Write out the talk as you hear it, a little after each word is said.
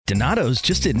Donato's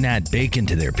just didn't add bacon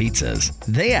to their pizzas.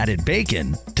 They added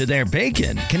bacon to their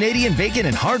bacon. Canadian bacon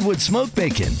and hardwood smoked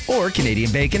bacon, or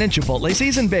Canadian bacon and Chipotle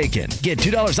seasoned bacon. Get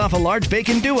 $2 off a large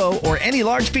bacon duo or any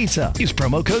large pizza. Use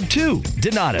promo code 2.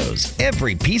 Donato's.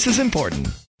 Every piece is important.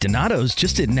 Donato's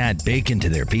just didn't add bacon to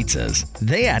their pizzas.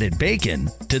 They added bacon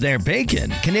to their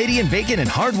bacon. Canadian bacon and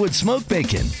hardwood smoked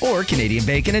bacon, or Canadian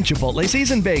bacon and Chipotle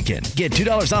seasoned bacon. Get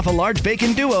 $2 off a large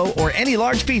bacon duo or any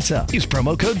large pizza. Use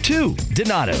promo code 2.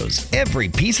 Donato's. Every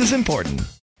piece is important.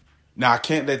 Now, I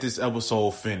can't let this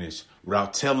episode finish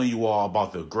without telling you all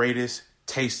about the greatest,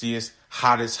 tastiest,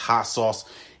 hottest hot sauce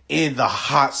in the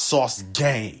hot sauce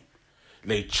game.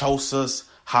 Lechosa's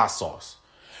hot sauce.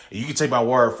 And you can take my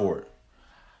word for it.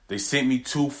 They sent me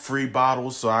 2 free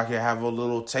bottles so I can have a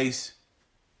little taste.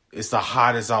 It's the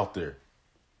hottest out there.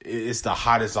 It's the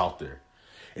hottest out there.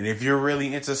 And if you're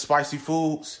really into spicy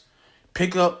foods,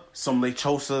 pick up some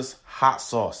Lechosa's hot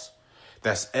sauce.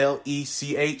 That's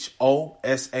Lechosas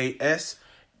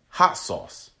hot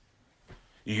sauce.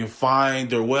 You can find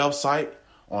their website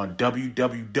on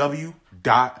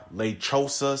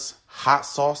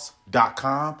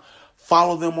www.lechosashotsauce.com.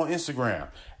 Follow them on Instagram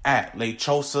at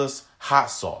Lechosas Hot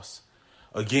Sauce.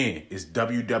 Again, it's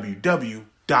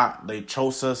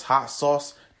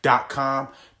www.lechosashotsauce.com.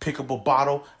 Pick up a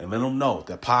bottle and let them know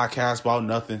that Podcast About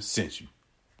Nothing sent you.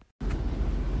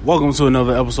 Welcome to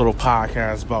another episode of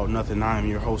Podcast About Nothing. I am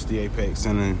your host, The Apex,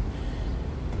 and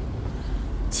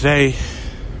today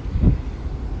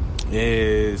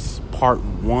is part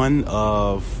 1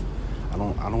 of I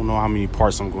don't know how many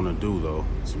parts I'm gonna do though,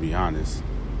 to be honest.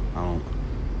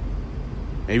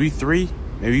 Maybe 3,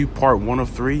 maybe part 1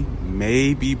 of 3,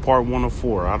 maybe part 1 of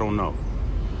 4. I don't know.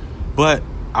 But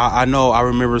I know I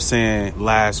remember saying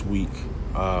last week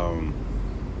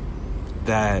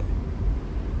that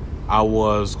I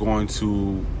was going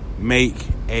to make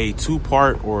a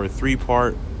 2-part or a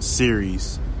 3-part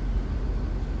series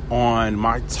on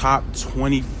my top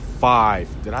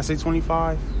 25. Did I say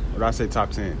 25? Or did I say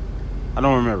top 10? I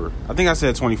don't remember. I think I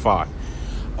said 25.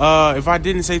 If I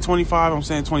didn't say 25, I'm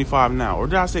saying 25 now. Or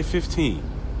did I say 15?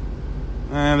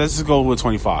 Let's just go with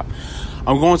 25.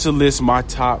 I'm going to list my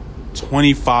top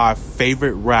 25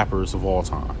 favorite rappers of all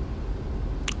time.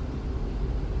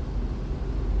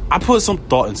 I put some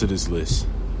thought into this list.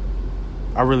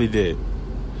 I really did.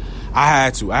 I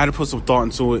had to put some thought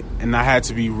into it, and I had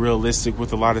to be realistic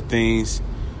with a lot of things.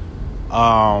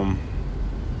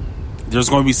 There's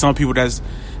going to be some people there's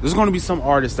going to be some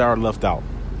artists that are left out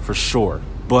for sure.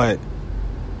 But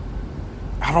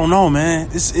I don't know, man.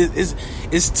 It's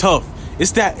tough.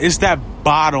 It's that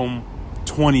bottom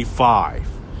 25,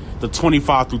 the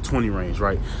 25 through 20 range,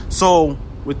 right? So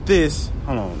with this,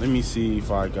 hold on, let me see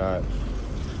if I got,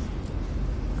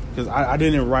 because I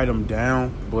didn't write them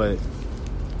down, but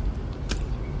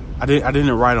I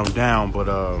didn't write them down, but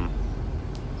I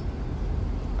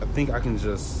think I can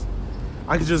just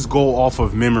go off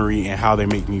of memory and how they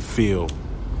make me feel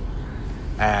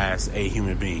as a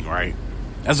human being, right?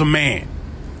 As a man.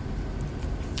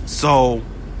 So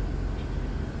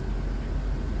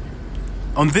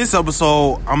on this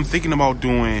episode, I'm thinking about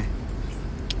doing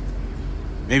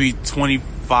maybe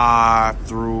 25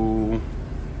 through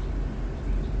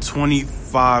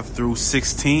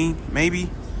 16, maybe.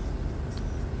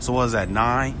 So what is that,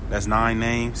 9? That's 9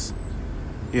 names.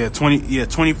 Yeah,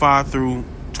 25 through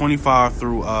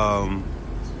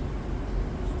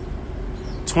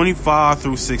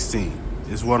 16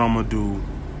 is what I'm gonna do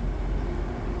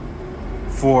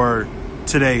for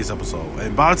today's episode.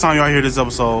 And by the time y'all hear this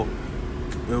episode,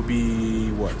 it'll be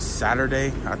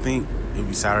Saturday? I think it'll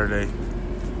be Saturday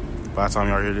by the time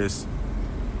y'all hear this.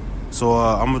 So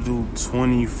I'm gonna do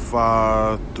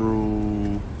 25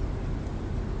 through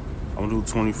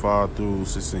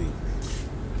 16.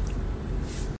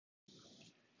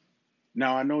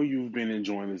 Now, I know you've been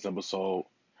enjoying this episode,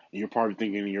 and you're probably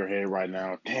thinking in your head right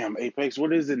now, damn, Apex,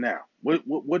 what is it now?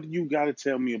 What do you got to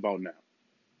tell me about now?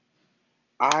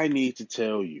 I need to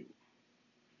tell you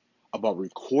about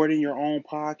recording your own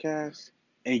podcast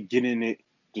and getting it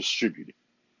distributed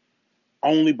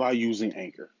only by using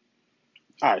Anchor.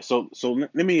 All right, so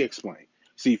let me explain.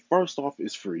 See, first off,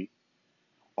 it's free.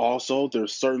 Also,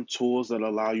 there's certain tools that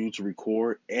allow you to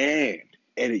record and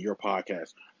edit your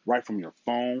podcast right from your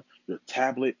phone, your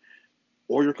tablet,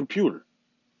 or your computer.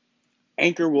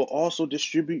 Anchor will also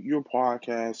distribute your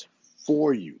podcast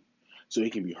for you, so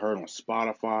it can be heard on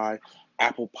Spotify,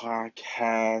 Apple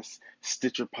Podcasts,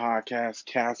 Stitcher Podcasts,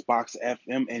 Castbox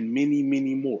FM, and many,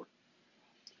 many more.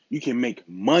 You can make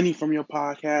money from your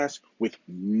podcast with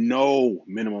no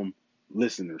minimum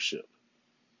listenership.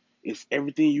 It's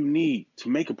everything you need to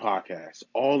make a podcast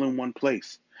all in one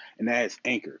place. And that is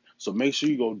Anchor. So make sure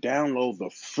you go download the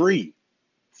free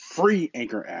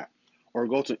Anchor app or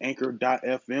go to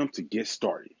anchor.fm to get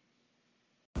started.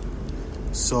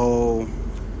 So,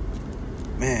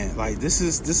 man, like this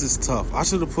is tough. I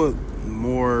should have put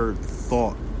more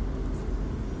thought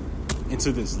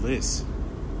into this list.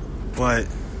 But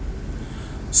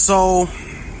so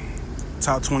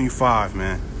top 25,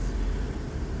 man.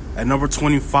 At number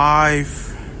 25,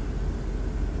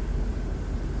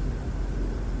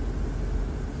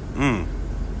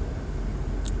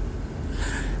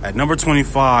 At number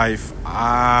 25,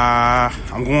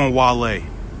 I'm going Wale.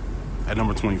 At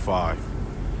number 25.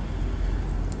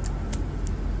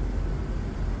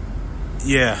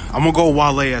 Yeah, I'm gonna go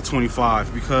Wale at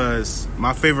 25 because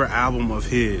my favorite album of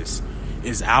his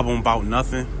is Album About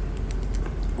Nothing,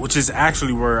 which is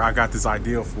actually where I got this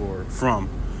idea from.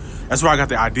 That's where I got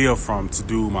the idea from to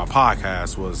do my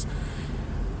podcast.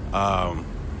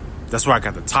 That's where I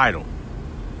got the title,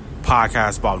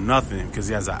 Podcast About Nothing, because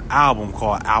he has an album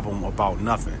called Album About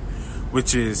Nothing,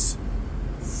 which is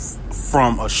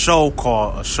from a show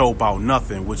called A Show About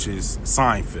Nothing, which is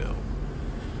Seinfeld.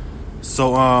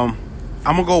 So I'm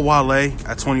gonna go Wale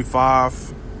at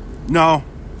 25. I'm gonna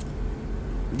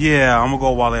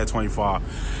go Wale at 25.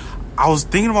 I was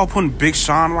thinking about putting Big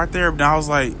Sean right there, but I was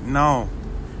like, no,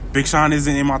 Big Sean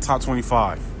isn't in my top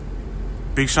 25.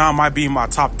 Big Sean might be in my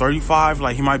top 35.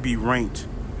 Like, he might be ranked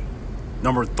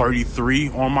number 33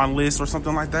 on my list or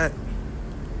something like that.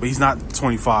 But he's not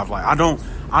 25. Like, I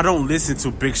don't listen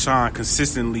to Big Sean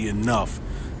consistently enough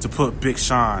to put Big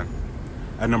Sean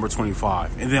at number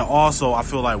 25. And then also, I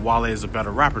feel like Wale is a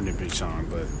better rapper than Big Sean,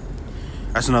 but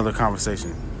that's another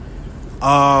conversation.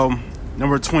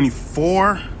 Number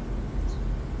 24.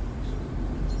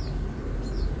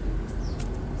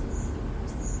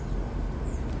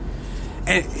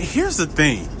 And here's the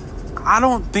thing. I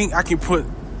don't think I can't put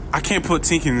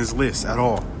Tink in this list at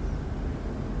all.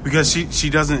 Because she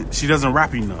doesn't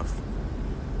rap enough.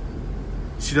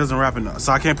 She doesn't rap enough.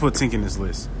 So I can't put Tink in this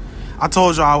list. I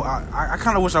told y'all I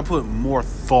kind of wish I put more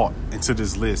thought into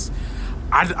this list.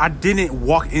 I didn't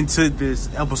walk into this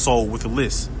episode with a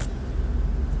list.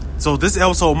 So this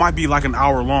episode might be like an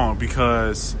hour long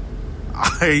because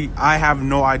I have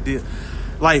no idea.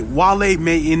 Like, Wale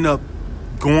may end up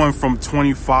going from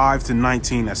 25 to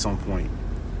 19 at some point.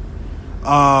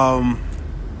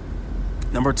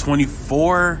 Number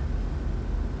 24.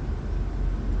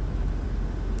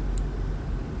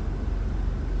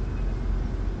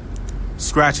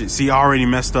 Scratch it. See, I already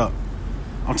messed up.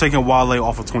 I'm taking Wale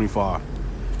off of 25.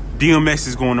 DMX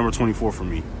is going number 24 for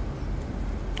me.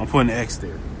 I'm putting an X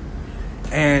there.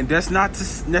 And that's not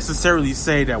to necessarily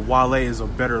say that Wale is a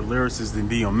better lyricist than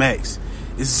DMX.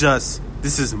 It's just,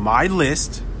 this is my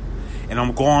list, and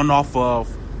I'm going off of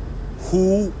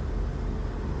who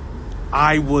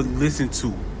I would listen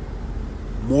to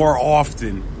more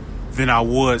often than I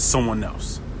would someone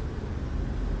else.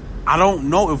 I don't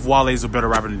know if Wale is a better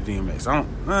rapper than DMX.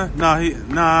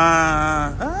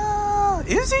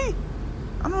 Is he?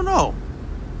 I don't know.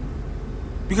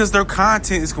 Because their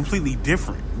content is completely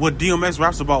different. What DMX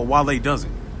raps about, Wale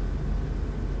doesn't.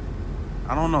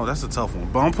 I don't know. That's a tough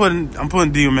one. But I'm putting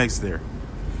DMX there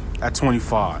at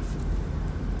 25.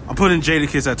 I'm putting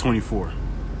Jadakiss at 24.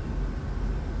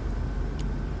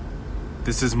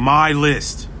 This is my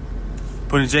list.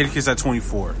 Putting Jadakiss at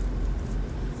 24.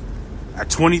 At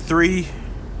 23,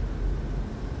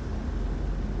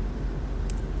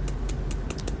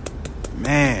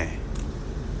 man,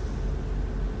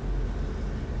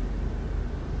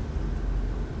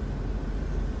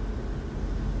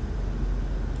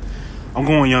 I'm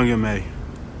going Young M.A.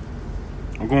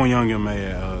 I'm going Young M.A.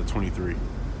 at 23.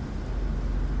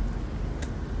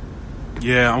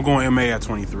 Yeah, I'm going M.A. at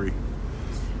 23.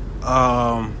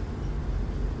 At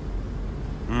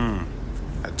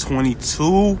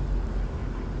 22.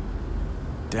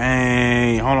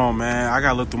 Dang, hold on, man. I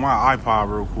gotta look through my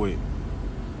iPod real quick.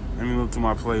 Let me look through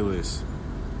my playlist.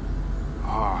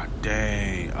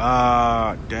 Dang.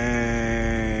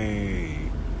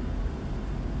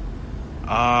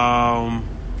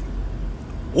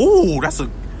 Ooh, that's a.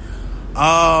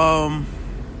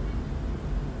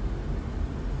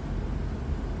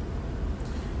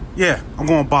 Yeah, I'm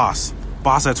going Boss.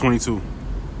 Boss at 22.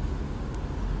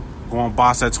 Going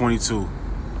Boss at 22.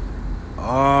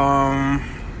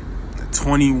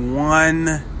 21.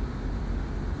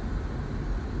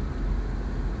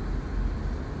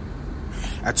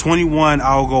 At 21,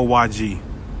 I'll go YG.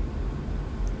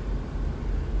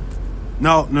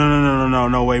 No,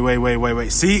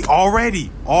 wait. See, already.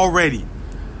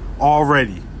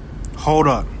 Hold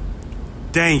up.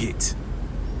 Dang it.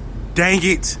 Dang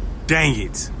it. Dang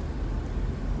it.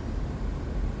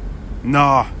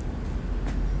 Nah.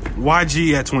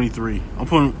 YG at 23. I'm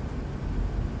putting...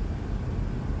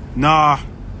 Nah.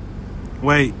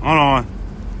 Wait, hold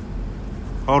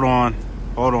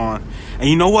on. And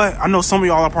you know what? I know some of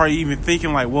y'all are probably even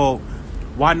thinking like, well,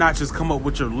 why not just come up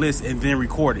with your list and then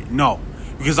record it? No,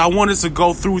 because I wanted to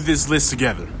go through this list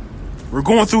together. We're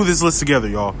going through this list together,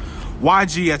 y'all.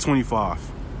 YG at 25.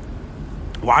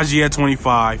 YG at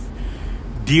 25.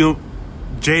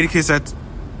 Jadakiss at...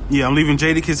 Yeah, I'm leaving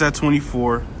Jadakiss at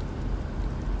 24.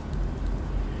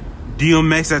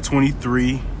 DMX at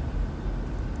 23.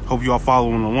 Hope y'all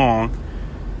following along.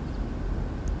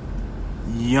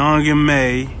 Young and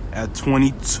May at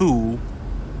 22.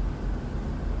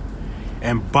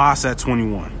 And Boss at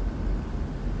 21.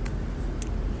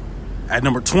 At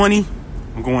number 20,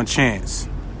 I'm going Chance.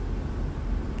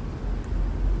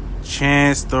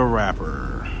 Chance the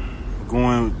Rapper. I'm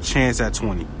going Chance at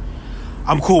 20.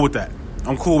 I'm cool with that.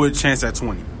 I'm cool with Chance at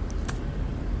 20.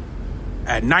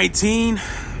 At 19,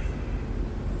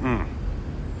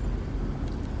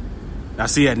 Now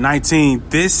see, at 19,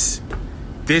 this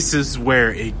is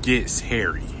where it gets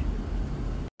hairy.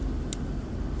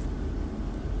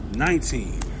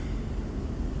 19.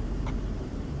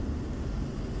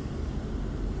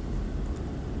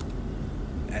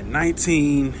 At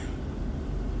 19,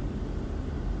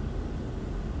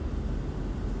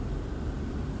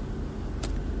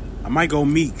 I might go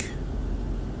Meek.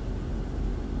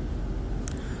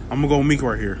 I'm gonna go Meek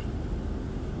right here.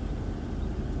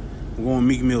 I'm going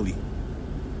Meek Millie.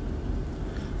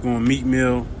 I'm going Meek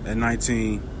Mill at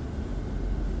 19.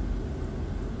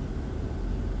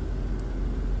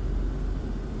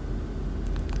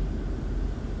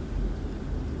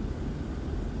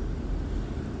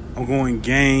 I'm going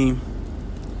Game.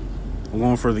 I'm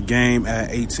going for the Game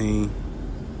at 18.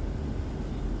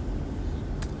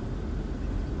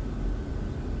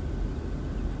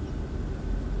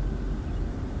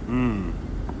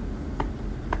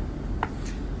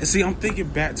 And see, I'm thinking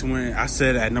back to when I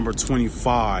said at number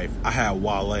 25, I had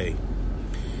Wale.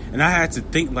 And I had to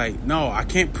think like, no, I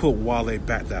can't put Wale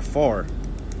back that far.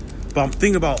 But I'm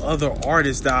thinking about other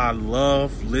artists that I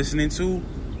love listening to.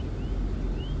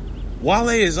 Wale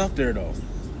is up there though.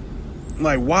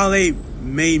 Like Wale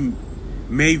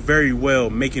may very well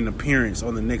make an appearance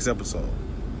on the next episode.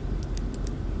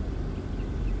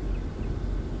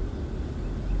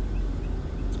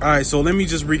 Alright, so let me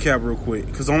just recap real quick,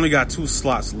 because I only got 2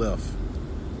 slots left.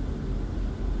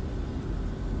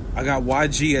 I got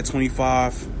YG at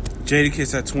 25,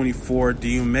 Jadakiss at 24,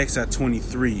 DMX at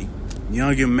 23,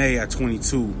 Young and May at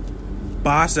 22,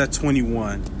 Boss at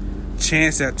 21,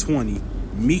 Chance at 20,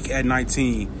 Meek at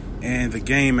 19, and The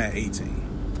Game at 18.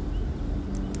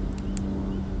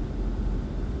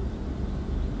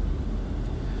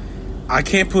 I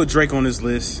can't put Drake on this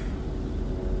list.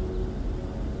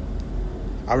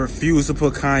 I refuse to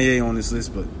put Kanye on this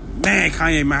list, but man,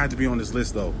 Kanye might have to be on this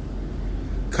list though.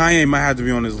 Kanye might have to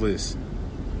be on this list.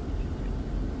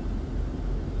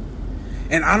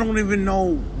 And I don't even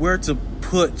know where to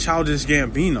put Childish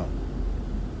Gambino.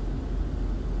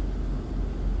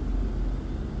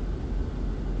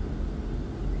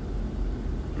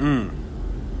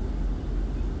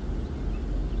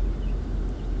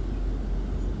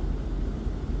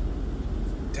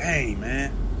 Dang,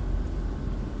 man.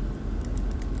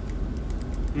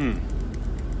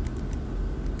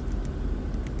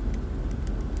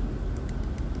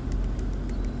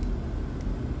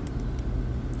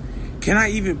 Can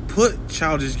I even put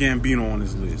Childish Gambino on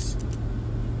this list?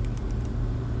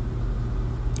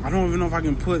 I don't even know if I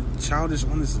can put Childish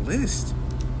on this list.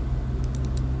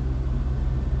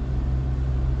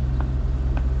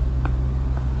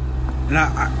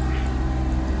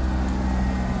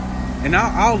 And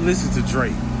I'll listen to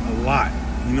Drake a lot,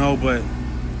 you know, but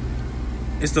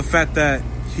it's the fact that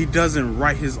he doesn't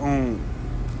write his own.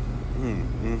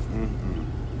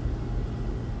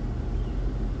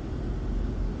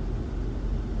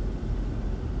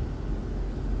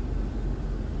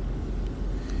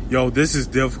 Yo, this is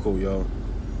difficult, yo.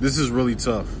 This is really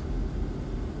tough.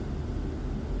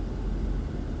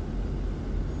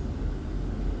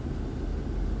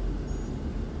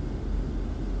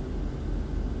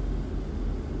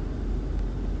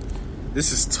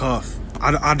 This is tough.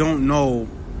 I don't know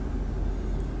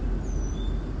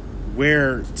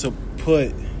where to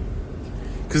put,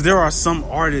 because there are some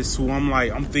artists who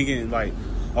I'm thinking like,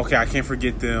 okay, I can't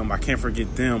forget them,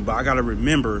 but I gotta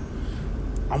remember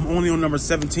I'm only on number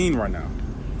 17 right now.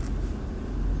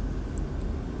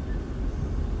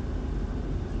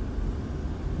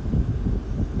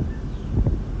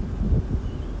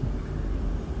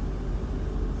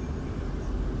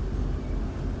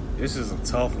 This is a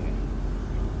tough one.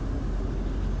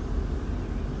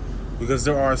 Because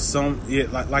there are some,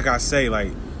 like I say,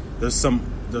 like there's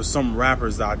some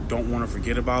rappers that I don't want to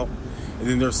forget about, and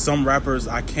then there's some rappers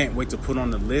I can't wait to put on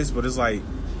the list. But it's like,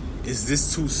 is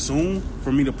this too soon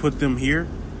for me to put them here?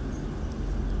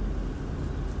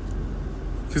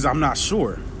 Because I'm not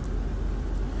sure.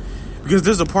 Because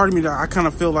there's a part of me that I kind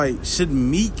of feel like, should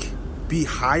Meek be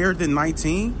higher than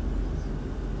 19?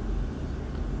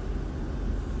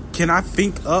 Can I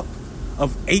think up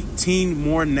of 18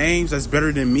 more names that's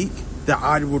better than Meek that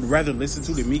I would rather listen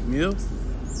to than Meek Mill?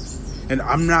 And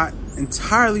I'm not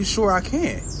entirely sure I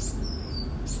can.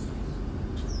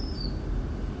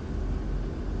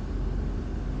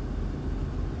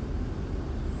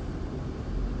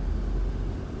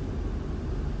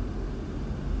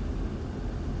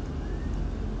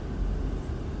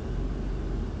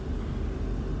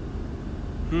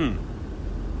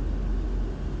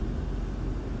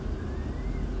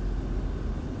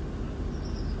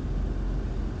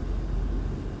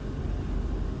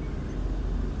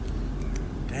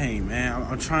 Dang, man,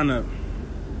 I'm trying to.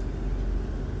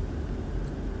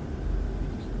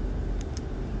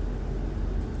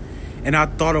 And I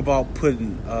thought about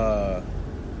putting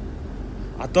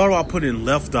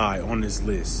Left Eye on this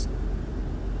list,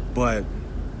 but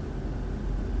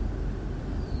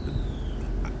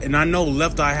and I know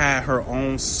Left Eye had her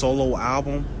own solo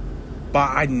album, but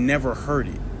I never heard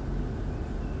it.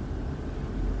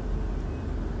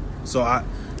 So I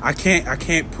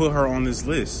can't put her on this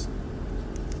list.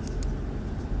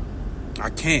 I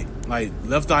can't. Like,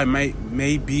 Left Eye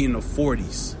may be in the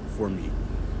 40s for me.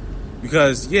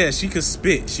 Because, yeah, she could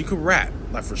spit. She could rap,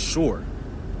 like, for sure.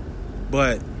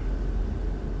 But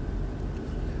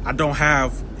I don't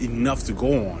have enough to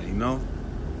go on, you know?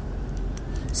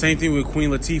 Same thing with Queen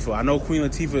Latifah. I know Queen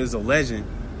Latifah is a legend.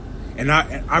 And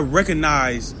I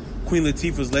recognize Queen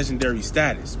Latifah's legendary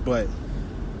status. But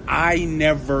I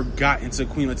never got into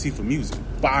Queen Latifah music.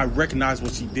 But I recognize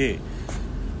what she did.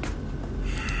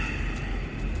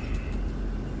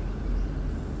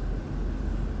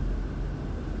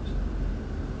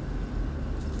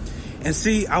 And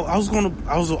see, I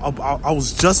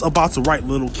was just about to write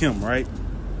Lil' Kim, right?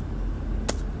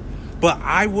 But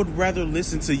I would rather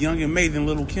listen to Young and May than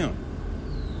Lil' Kim.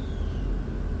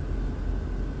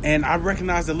 And I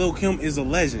recognize that Lil' Kim is a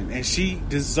legend, and she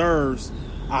deserves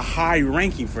a high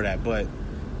ranking for that. But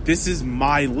this is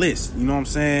my list, you know what I'm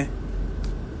saying?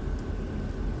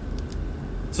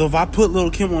 So if I put Lil'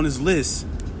 Kim on this list,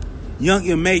 Young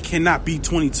and May cannot be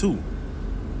 22.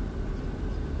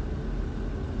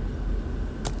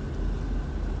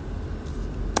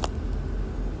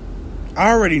 I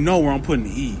already know where I'm putting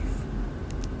Eve.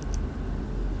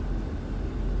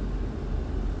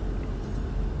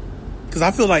 Because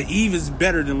I feel like Eve is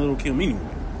better than Lil' Kim anyway.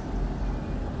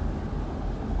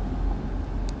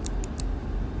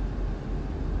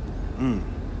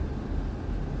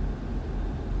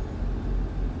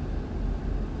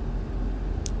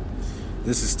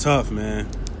 This is tough, man.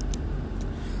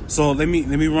 So let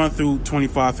me run through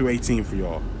 25 through 18 for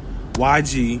y'all.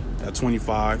 YG at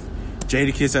 25.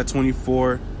 Jadakiss at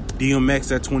 24,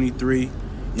 DMX at 23,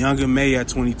 Young and May at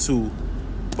 22,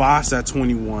 Boss at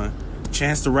 21,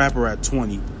 Chance the Rapper at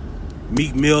 20,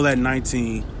 Meek Mill at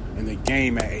 19, and The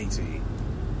Game at 18.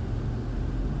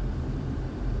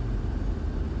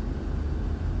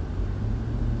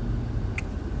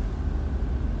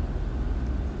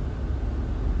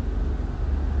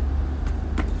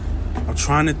 I'm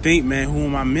trying to think, man, who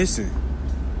am I missing?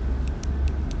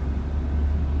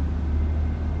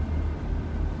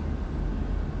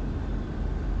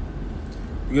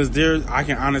 Because I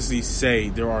can honestly say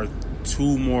there are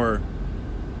two more.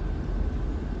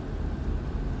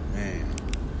 Man,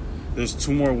 there's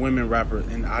two more women rappers,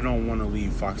 and I don't want to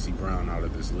leave Foxy Brown out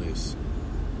of this list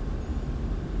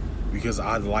because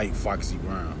I like Foxy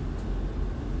Brown.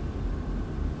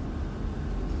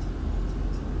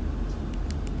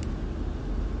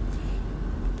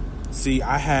 See,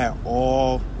 I had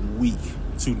all week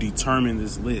to determine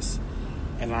this list,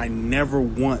 and I never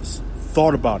once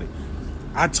thought about it.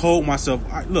 I told myself,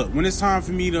 look, when it's time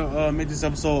for me to make this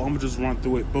episode, I'm going to just run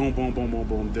through it. Boom, boom, boom, boom,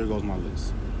 boom. There goes my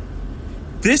list.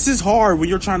 This is hard when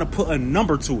you're trying to put a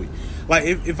number to it. Like,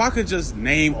 if I could just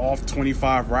name off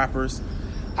 25 rappers,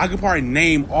 I could probably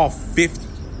name off 50.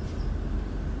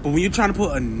 But when you're trying to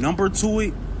put a number to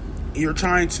it, and you're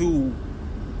trying to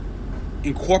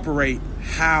incorporate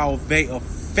how they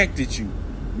affected you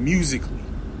musically.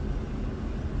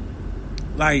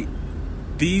 Like,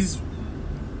 these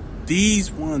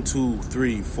 1, 2,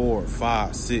 3, 4,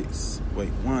 5, 6. Wait,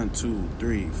 1, 2,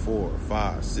 3, 4,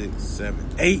 5, 6, 7,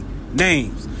 8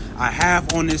 names I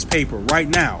have on this paper right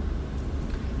now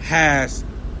has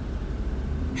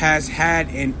had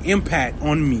an impact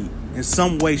on me in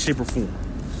some way, shape, or form.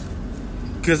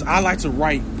 Because I like to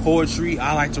write poetry,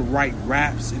 I like to write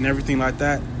raps and everything like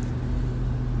that.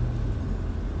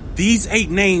 These 8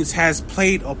 names has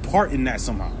played a part in that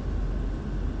somehow.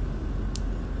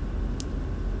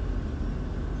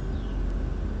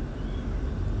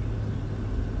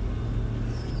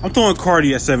 I'm throwing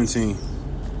Cardi at 17.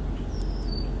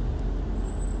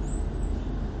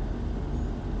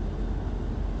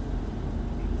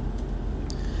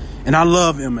 And I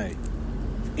love M.A.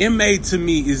 M.A. to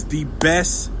me is the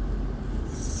best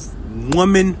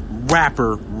woman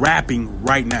rapper rapping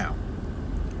right now.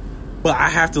 But I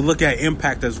have to look at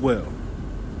impact as well.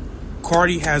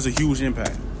 Cardi has a huge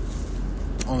impact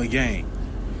on the game.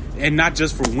 And not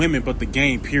just for women, but the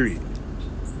game, period.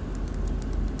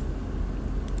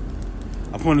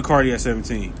 I'm putting Cardi at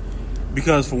 17.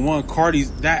 Because for one,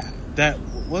 Cardi's that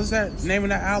what's that name of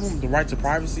that album? The Right to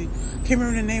Privacy? I can't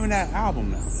remember the name of that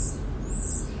album now.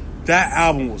 That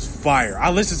album was fire.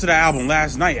 I listened to that album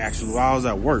last night, actually, while I was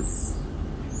at work.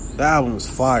 That album was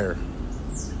fire.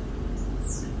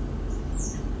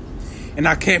 And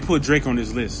I can't put Drake on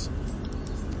this list.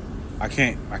 I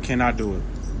cannot do it.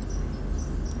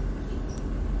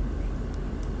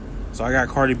 So I got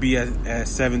Cardi B at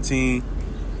 17.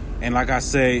 And like I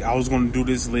say, I was going to do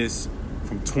this list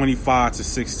from 25 to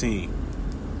 16.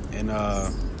 And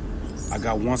I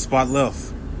got one spot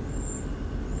left.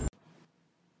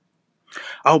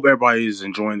 I hope everybody is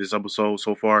enjoying this episode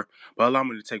so far, but allow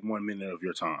me to take 1 minute of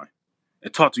your time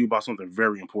and talk to you about something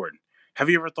very important. Have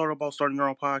you ever thought about starting your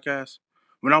own podcast?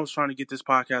 When I was trying to get this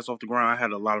podcast off the ground, I had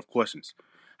a lot of questions.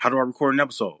 How do I record an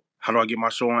episode? How do I get my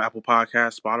show on Apple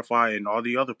Podcasts, Spotify, and all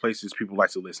the other places people like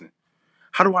to listen?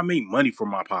 How do I make money from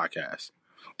my podcast?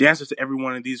 The answer to every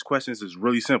one of these questions is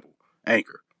really simple.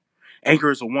 Anchor.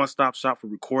 Anchor is a one-stop shop for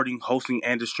recording, hosting,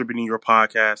 and distributing your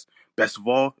podcast. Best of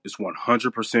all, it's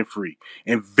 100% free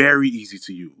and very easy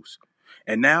to use.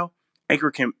 And now,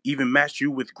 Anchor can even match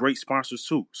you with great sponsors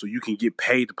too, so you can get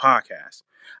paid to podcast.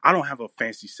 I don't have a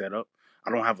fancy setup. I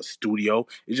don't have a studio.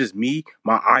 It's just me,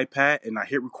 my iPad, and I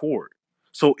hit record.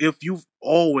 So if you've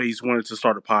always wanted to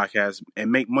start a podcast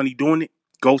and make money doing it,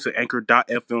 go to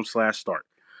anchor.fm/start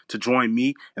to join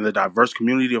me and the diverse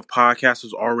community of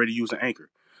podcasters already using Anchor.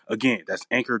 Again, that's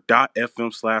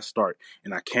anchor.fm/start,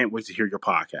 and I can't wait to hear your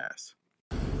podcast.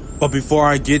 But before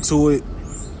I get to it,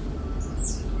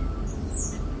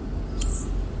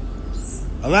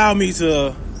 allow me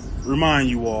to remind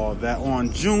you all that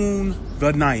on June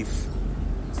the 9th,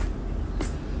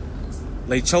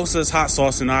 Lechosa's Hot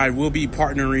Sauce and I will be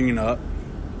partnering up,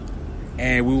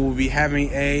 and we will be having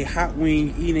a hot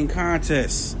wing eating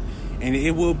contest. And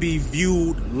it will be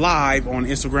viewed live on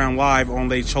Instagram Live on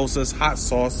Lechosa's Hot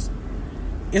Sauce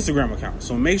Instagram account.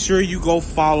 So make sure you go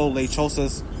follow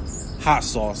Lechosa's Hot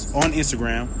Sauce on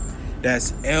Instagram.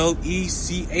 That's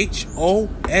LECHOSAS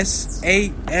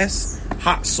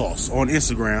Hot Sauce on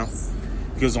Instagram.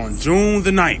 Because on June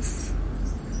the 9th,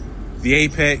 the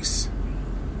Apex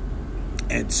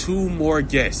and 2 more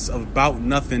guests of About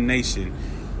Nothing Nation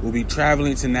will be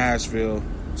traveling to Nashville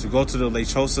to go to the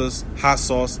Lechosa's Hot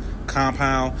Sauce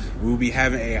compound. We will be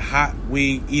having a hot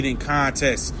wing eating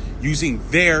contest using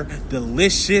their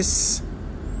delicious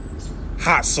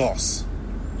hot sauce.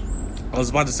 I was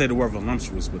about to say the word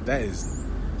voluptuous, but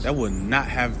that would not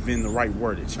have been the right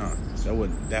word at Chun.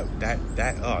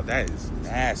 That is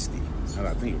nasty. Now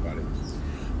that I think about it.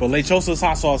 But Lechosa's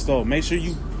Hot Sauce though, make sure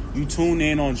you tune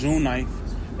in on June 9th.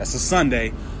 That's a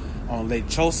Sunday on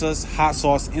Lechosa's Hot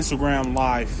Sauce Instagram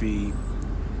live feed,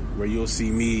 where you'll see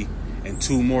me and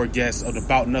 2 more guests of the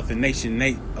About Nothing Nation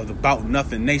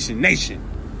Nation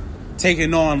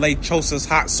taking on Lechosa's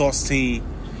Hot Sauce team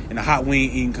in a hot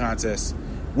wing eating contest.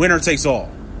 Winner takes all.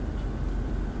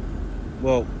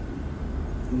 Well,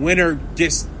 winner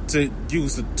gets to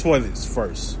use the toilets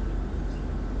first.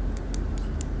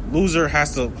 Loser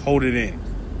has to hold it in,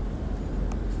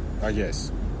 I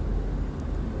guess.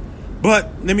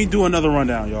 But let me do another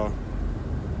rundown, y'all.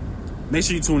 Make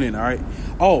sure you tune in, all right?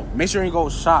 Oh, make sure you go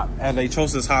shop at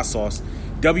Lechosa's Hot Sauce,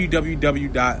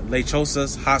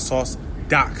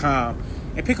 www.lechosashotsauce.com,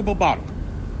 and pick up a bottle.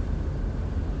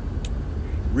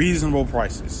 Reasonable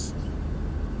prices.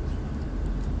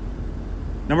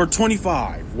 Number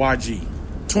 25, YG.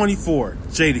 24,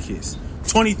 Jadakiss.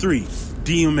 23,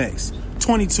 DMX.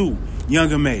 22,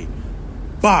 Young M.A.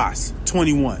 Boss,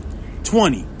 21.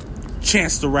 20,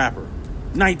 Chance the Rapper.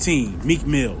 19, Meek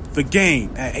Mill. The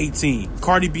Game at 18.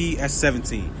 Cardi B at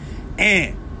 17.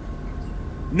 And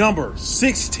number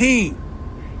 16.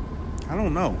 I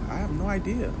don't know. I have no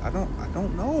idea. I don't know. I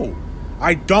don't know.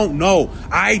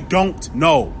 I don't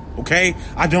know. Okay?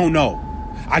 I don't know.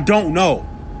 I don't know.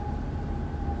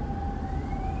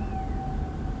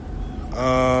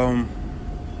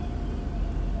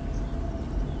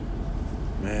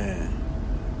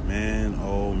 Man,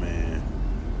 oh man.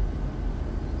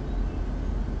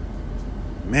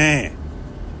 Man.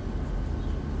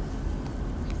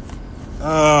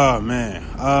 Man.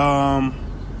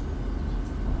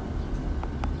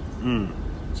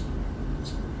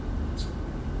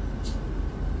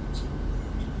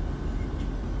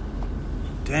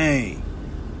 Dang.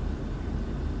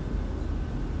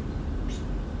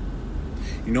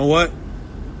 You know what?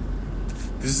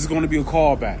 This is going to be a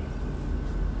callback.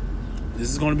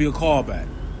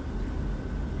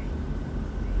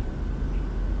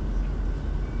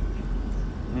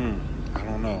 I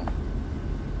don't know.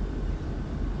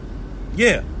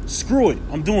 Yeah, screw it.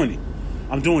 I'm doing it.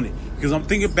 Because I'm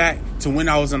thinking back to when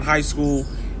I was in high school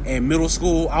and middle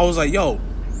school. I was like, yo,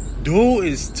 dude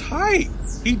is tight.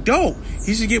 He dope.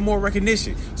 He should get more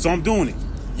recognition. So I'm doing it.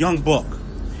 Young Buck.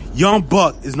 Young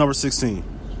Buck is number 16.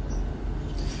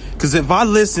 Because if I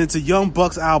listen to Young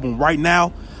Buck's album right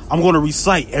now, I'm going to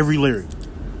recite every lyric.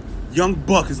 Young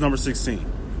Buck is number 16.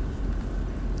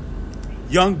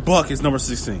 Young Buck is number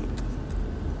 16.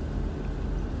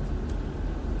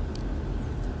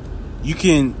 You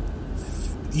can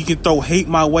throw hate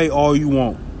my way all you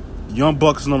want. Young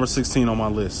Buck is number 16 on my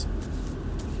list.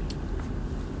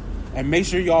 And make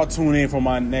sure y'all tune in for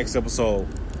my next episode,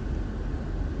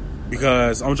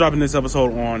 because I'm dropping this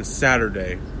episode on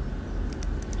Saturday.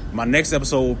 My next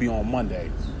episode will be on Monday.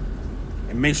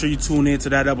 And make sure you tune in to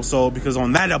that episode, because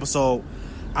on that episode,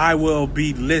 I will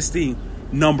be listing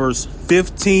numbers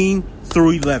 15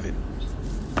 through 11.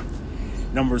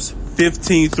 Numbers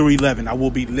 15 through 11. I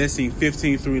will be listing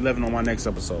 15 through 11 on my next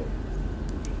episode.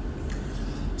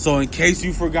 So in case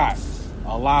you forgot,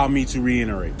 allow me to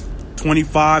reiterate.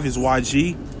 25 is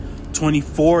YG.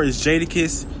 24 is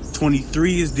Jadakiss.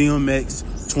 23 is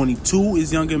DMX. 22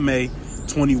 is Young M.A.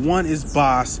 21 is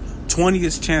Boss. 20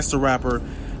 is Chance the Rapper.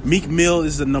 Meek Mill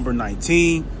is the number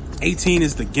 19. 18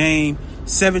 is The Game.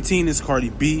 17 is Cardi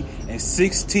B. And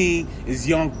 16 is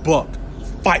Young Buck.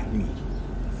 Fight me.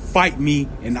 Fight me,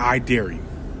 and I dare you.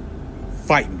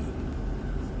 Fight me.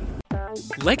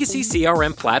 Legacy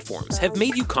CRM platforms have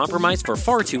made you compromise for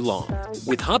far too long.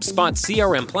 With HubSpot's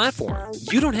CRM platform,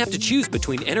 you don't have to choose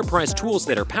between enterprise tools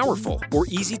that are powerful or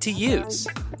easy to use.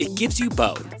 It gives you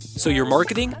both, so your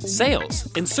marketing,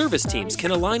 sales, and service teams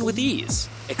can align with ease,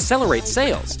 accelerate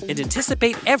sales, and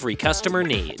anticipate every customer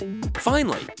need.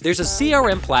 Finally, there's a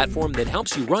CRM platform that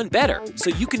helps you run better so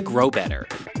you can grow better,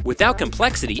 without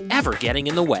complexity ever getting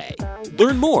in the way.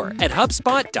 Learn more at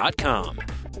HubSpot.com.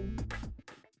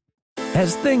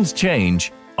 As things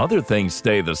change, other things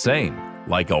stay the same,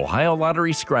 like Ohio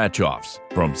Lottery scratch-offs.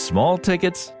 From small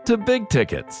tickets to big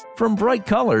tickets, from bright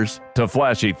colors to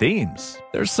flashy themes.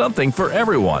 There's something for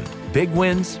everyone. Big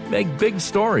wins make big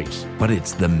stories, but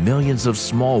it's the millions of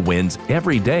small wins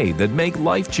every day that make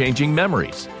life-changing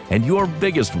memories. And your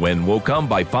biggest win will come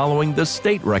by following the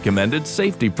state-recommended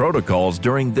safety protocols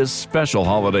during this special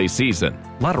holiday season.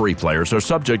 Lottery players are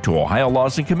subject to Ohio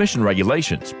laws and commission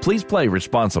regulations. Please play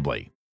responsibly.